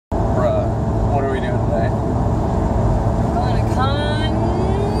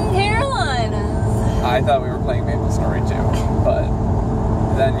I thought we were playing Maple Story 2, but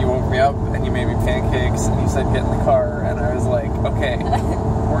then you woke me up and you made me pancakes and you said get in the car, and I was like, okay,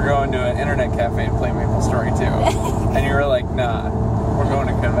 we're going to an internet cafe to play Maple Story 2. And you were like, nah, we're going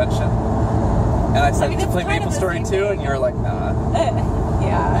to convention. And I said, to play Maple Story 2, and you were like, nah.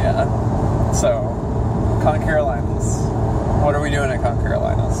 Yeah. Yeah. So, ConCarolinas. What are we doing at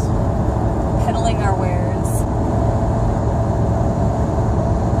ConCarolinas? Peddling our wares.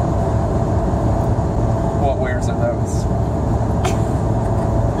 What wares are those?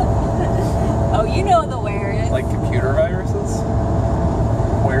 Oh, you know the wares. Like computer viruses?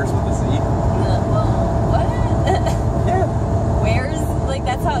 Wares with a Z? What? Yeah. Wares? Like,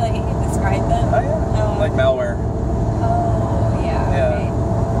 that's how they describe them? Oh, yeah. Oh. Like malware. Oh, yeah. Okay.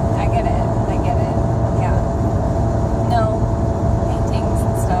 I get it. Yeah. No. Paintings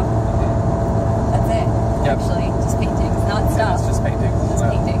and stuff. That's it. Yep. Actually, just paintings, not stuff. It's just paintings. Just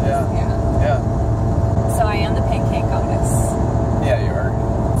paintings. Yeah. So I am the pancake goddess. Yeah, you are.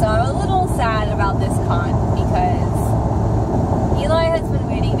 So I'm a little sad about this con because Eli has been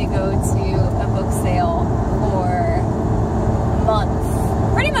waiting to go to a book sale for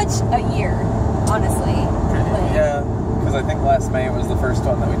months. Pretty much a year, honestly. Like, Yeah, because I think last May was the first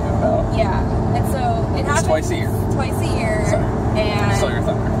one that we knew about. Yeah, and so it happens twice a year. Twice a year. Sorry. And Stole your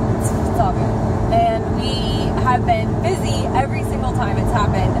thunder. it's all good. And we have been busy every single time it's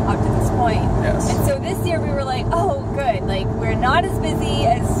happened up to this point. Yes. And so this year we were like, oh, good. Like, we're not as busy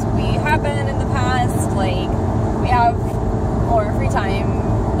as we have been in the past. Like, we have more free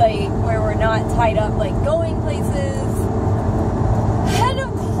time, like, where we're not tied up, like, going places. And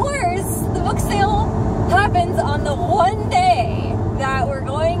of course, the book sale happens on the one day that we're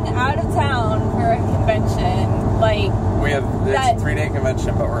going out of town for a convention. Like, It's a 3-day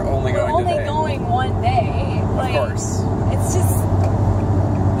convention, but we're only going today. We're only going one day. Like, of course. It's just,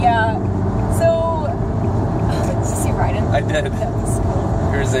 yeah. So, did you see Ryden? I did. That was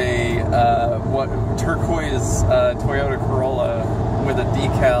cool. There's a turquoise Toyota Corolla with a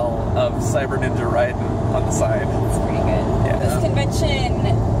decal of Cyber Ninja Raiden on the side. It's pretty good. Yeah. This convention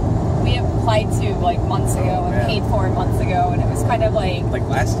we applied to like months ago and paid for months ago, and it was kind of like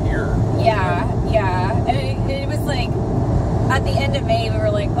last year. Yeah. And it was like at the end of May we were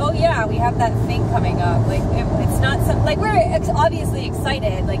like, oh yeah, we have that thing coming up. Like it's not some like we're obviously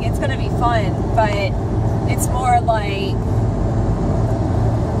excited, like it's gonna be fun, but it's more like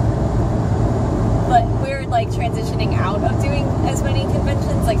we're like transitioning out of doing as many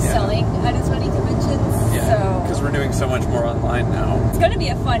conventions, like selling at as many conventions. Yeah, so because we're doing so much more online now. it's gonna be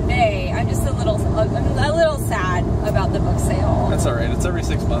a fun day. I'm just a little sad about the book sale. That's all right. It's every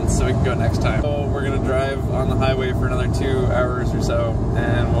 6 months, so we can go next time. So we're gonna drive on the highway for another 2 hours or so,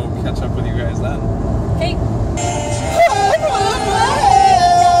 and we'll catch up with you guys then. Okay.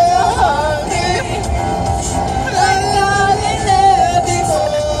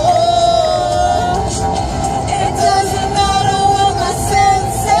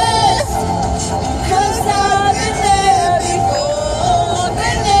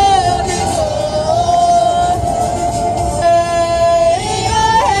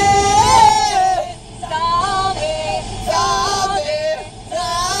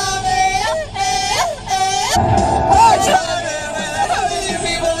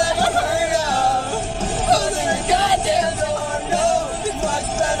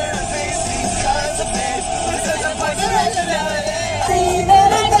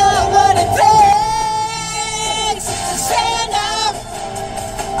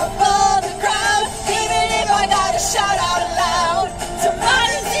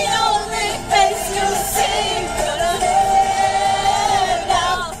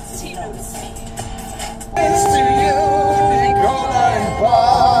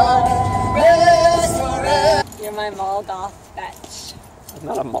 My mall goth bitch. I'm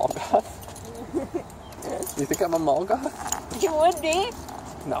not a mall goth. You think I'm a mall goth? You would be.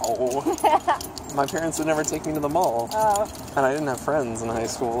 No. My parents would never take me to the mall. Oh. And I didn't have friends in high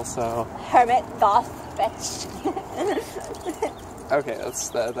school, so... Hermit goth bitch. Okay,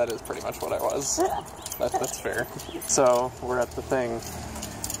 that is pretty much what I was. That's fair. So, we're at the thing.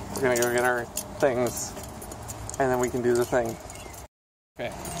 We're gonna go get our things, and then we can do the thing.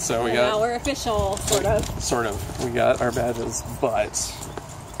 Okay, so we got... Now we're official, sort of. Sort of. We got our badges, but...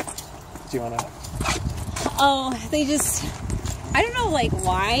 Do you wanna... Oh, they just... I don't know, like,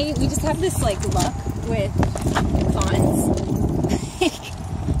 why. We just have this, like, luck with cons.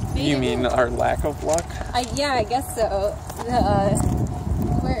 You mean our lack of luck? Yeah, I guess so.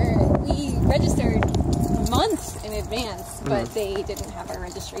 We registered months in advance, but they didn't have our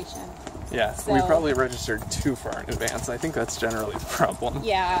registration. Yeah, So, we probably registered too far in advance. I think that's generally the problem.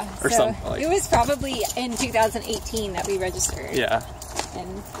 Yeah. Or so something like. It was probably in 2018 that we registered. Yeah.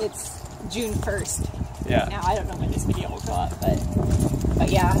 And it's June 1st. Yeah. Now I don't know when this video will go up, but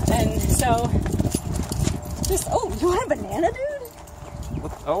yeah. And so just you want a banana, dude?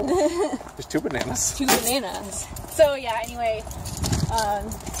 What? Oh, there's 2 bananas. 2 bananas. So yeah. Anyway,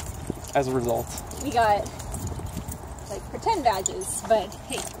 as a result, we got like pretend badges, but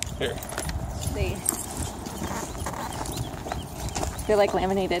hey, here. They're like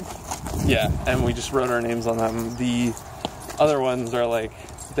laminated. Yeah, and we just wrote our names on them. The other ones are like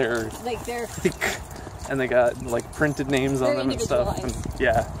they're thick, and they got like printed names on them and stuff. And,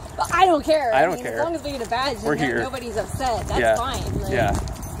 yeah. But I don't care. I don't care. As long as we get a badge, we're here. Nobody's upset. That's fine. Like, yeah.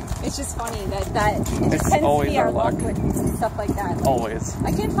 It's just funny that it's tends always to be our luck luck with stuff like that. Always.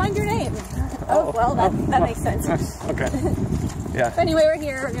 I can't find your name. Oh well, that makes sense. Okay. Yeah. But anyway, we're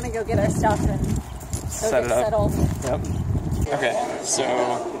here. We're gonna go get our stuff and set it up. Settled. Yep. Okay, so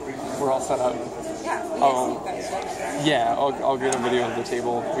we're all set up. Yeah. Yeah. I'll get a video of the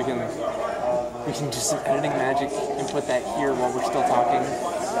table. We can do some editing magic and put that here while we're still talking.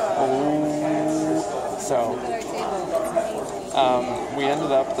 Oh. So. We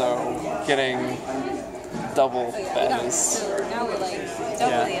ended up though getting double beds. So now we're like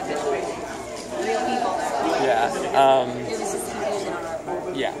doubly official. Real people. Yeah. It was just confusion on our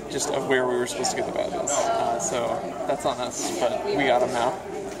part. Yeah, just of where we were supposed to get the badges. So that's on us, but we got them now.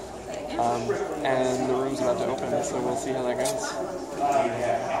 And the room's about to open, so we'll see how that goes.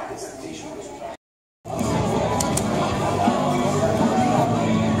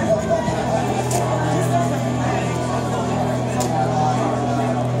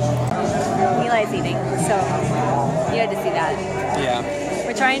 Eli's eating, so you had to see that. Yeah.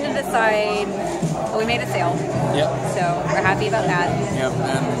 We're trying to decide. Well, we made a sale. Yep. So we're happy about that. Yep,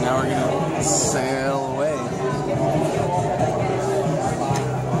 and now we're gonna sail away.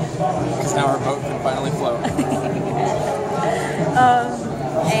 Because now our boat can finally float.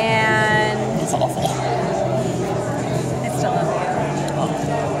 And It's awful. it's still lovely.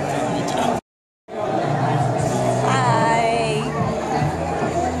 Me too. Hi.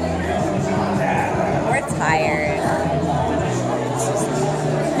 We're tired.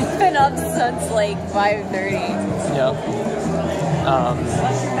 We've been up since like 5:30. Yep.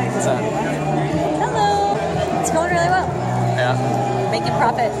 What's that? Hello. It's going really well. Yeah. Making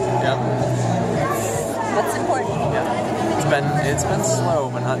profit. Yep. What's important? Yeah. It's been slow,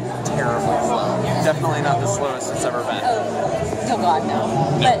 but not terribly slow. Definitely not the slowest it's ever been. Oh God, no.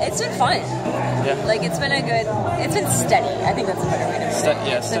 But it's been fun. Yeah. Like it's been steady. I think that's a better way to put it.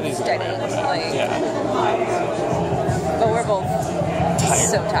 Yeah, It's steady's been steady. Like, yeah. but we're both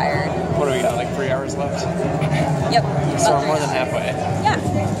so tired. What do we got? Like 3 hours left? Yep. So we're more than halfway. Yeah.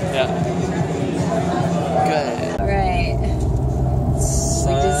 Yeah. Good. All right.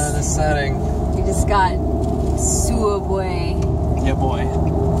 Sun is setting. We just got boy. Yeah, boy.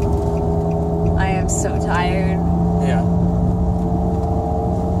 I am so tired. Yeah.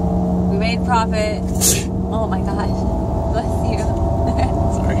 We made profit. Oh my gosh. Bless you.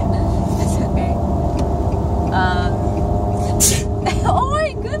 Sorry. It's okay. Oh my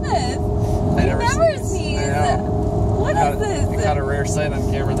goodness. I never sneeze. I know. What is this? We caught a rare sight on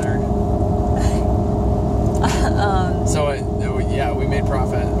camera there. So yeah, we made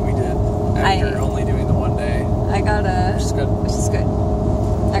profit. We did. After only doing the one day. I got a. Which is good. Which is good.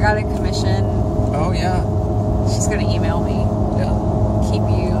 I got a commission. Oh yeah. She's gonna email me. Yeah. Keep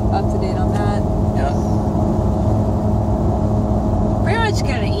you up to date on that. Yeah. Pretty much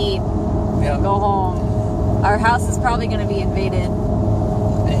gonna eat. Yeah. Go home. Our house is probably gonna be invaded.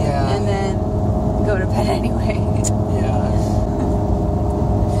 Yeah. And then go to bed anyway. Yeah.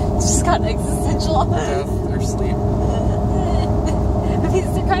 Just got existential. Death or sleep. These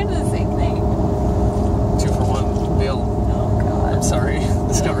are kind of the same thing. 2 for 1 deal. Oh God. I'm sorry.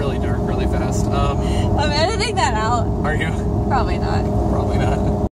 This got really dark really fast. I'm editing that out. Are you? Probably not. Probably not.